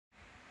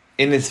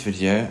In this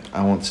video,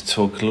 I want to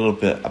talk a little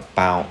bit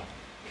about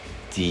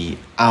the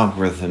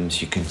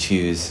algorithms you can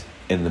choose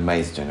in the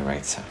maze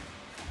generator.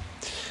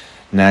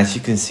 Now, as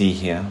you can see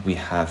here, we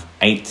have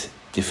 8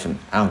 different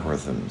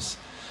algorithms.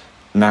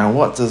 Now,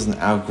 what does an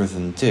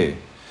algorithm do?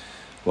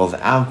 Well,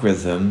 the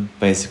algorithm,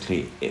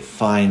 basically, it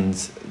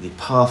finds the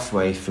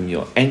pathway from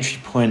your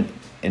entry point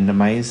in the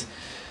maze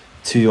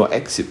to your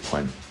exit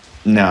point.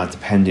 Now,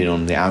 depending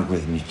on the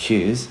algorithm you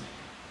choose,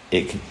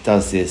 it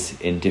does this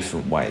in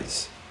different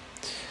ways.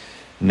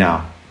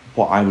 Now,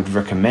 what I would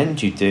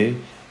recommend you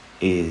do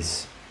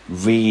is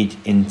read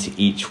into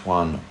each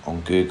one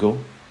on Google,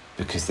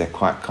 because they're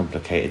quite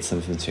complicated, some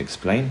of them to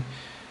explain.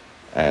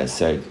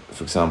 So,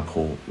 for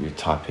example, you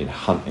type in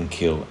hunt and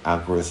kill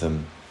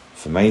algorithm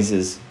for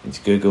mazes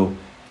into Google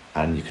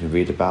and you can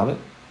read about it.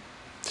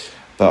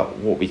 But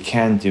what we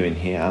can do in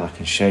here, and I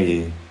can show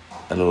you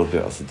a little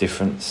bit of the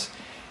difference,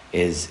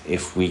 is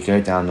if we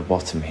go down the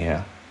bottom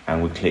here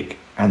and we click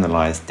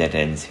Analyze Dead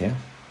Ends here.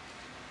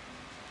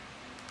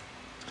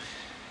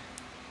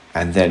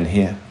 And then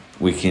here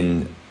we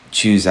can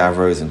choose our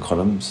rows and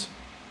columns.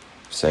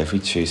 So if we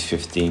choose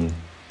 15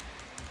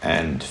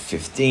 and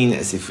 15,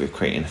 as if we're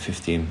creating a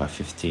 15 by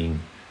 15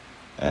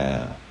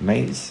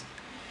 maze,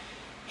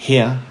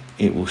 here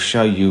it will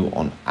show you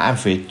on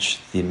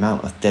average the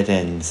amount of dead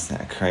ends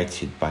that are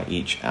created by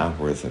each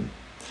algorithm.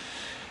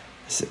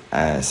 So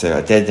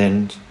a dead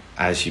end,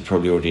 as you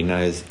probably already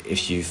know, is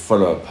if you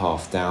follow a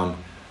path down,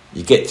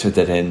 you get to a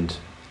dead end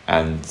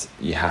and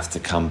you have to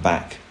come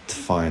back to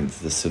find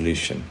the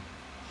solution.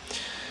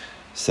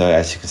 So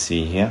as you can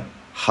see here,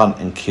 hunt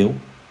and kill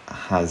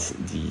has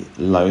the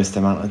lowest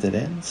amount of dead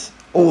ends,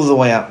 all the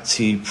way up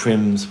to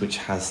Prims, which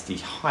has the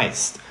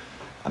highest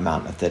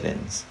amount of dead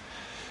ends.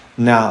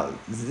 Now,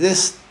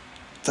 this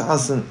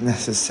doesn't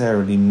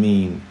necessarily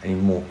mean a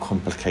more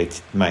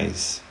complicated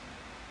maze.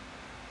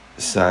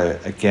 So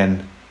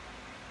again,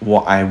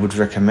 what I would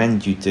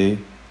recommend you do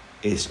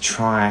is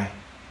try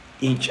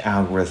each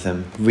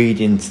algorithm, read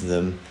into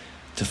them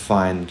to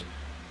find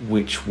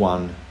which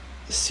one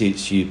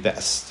suits you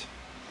best.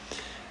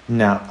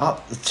 Now,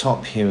 up the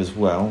top here as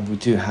well, we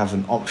do have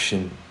an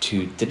option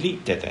to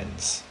delete dead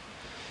ends.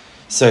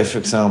 So, for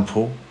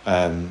example,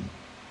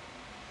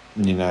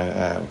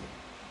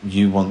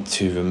 you want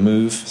to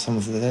remove some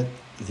of the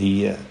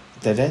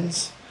dead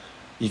ends,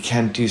 you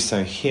can do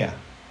so here.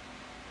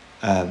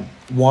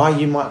 Why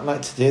you might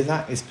like to do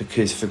that is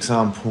because, for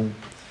example,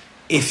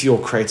 if you're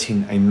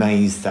creating a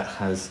maze that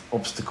has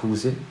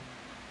obstacles in,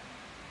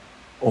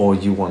 or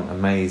you want a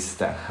maze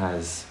that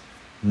has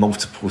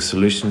multiple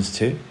solutions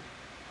to,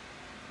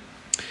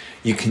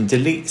 you can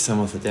delete some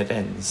of the dead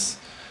ends,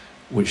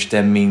 which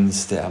then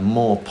means there are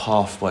more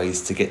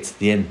pathways to get to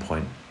the end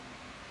point.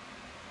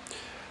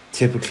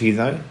 Typically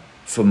though,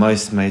 for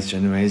most maze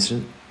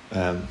generation,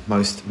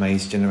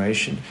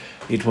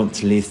 you'd want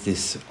to leave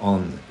this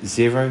on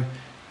 0.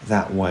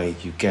 That way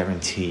you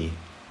guarantee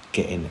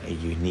getting a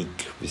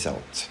unique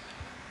result.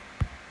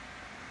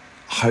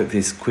 I hope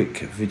this quick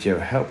video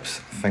helps.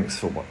 Thanks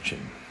for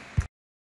watching.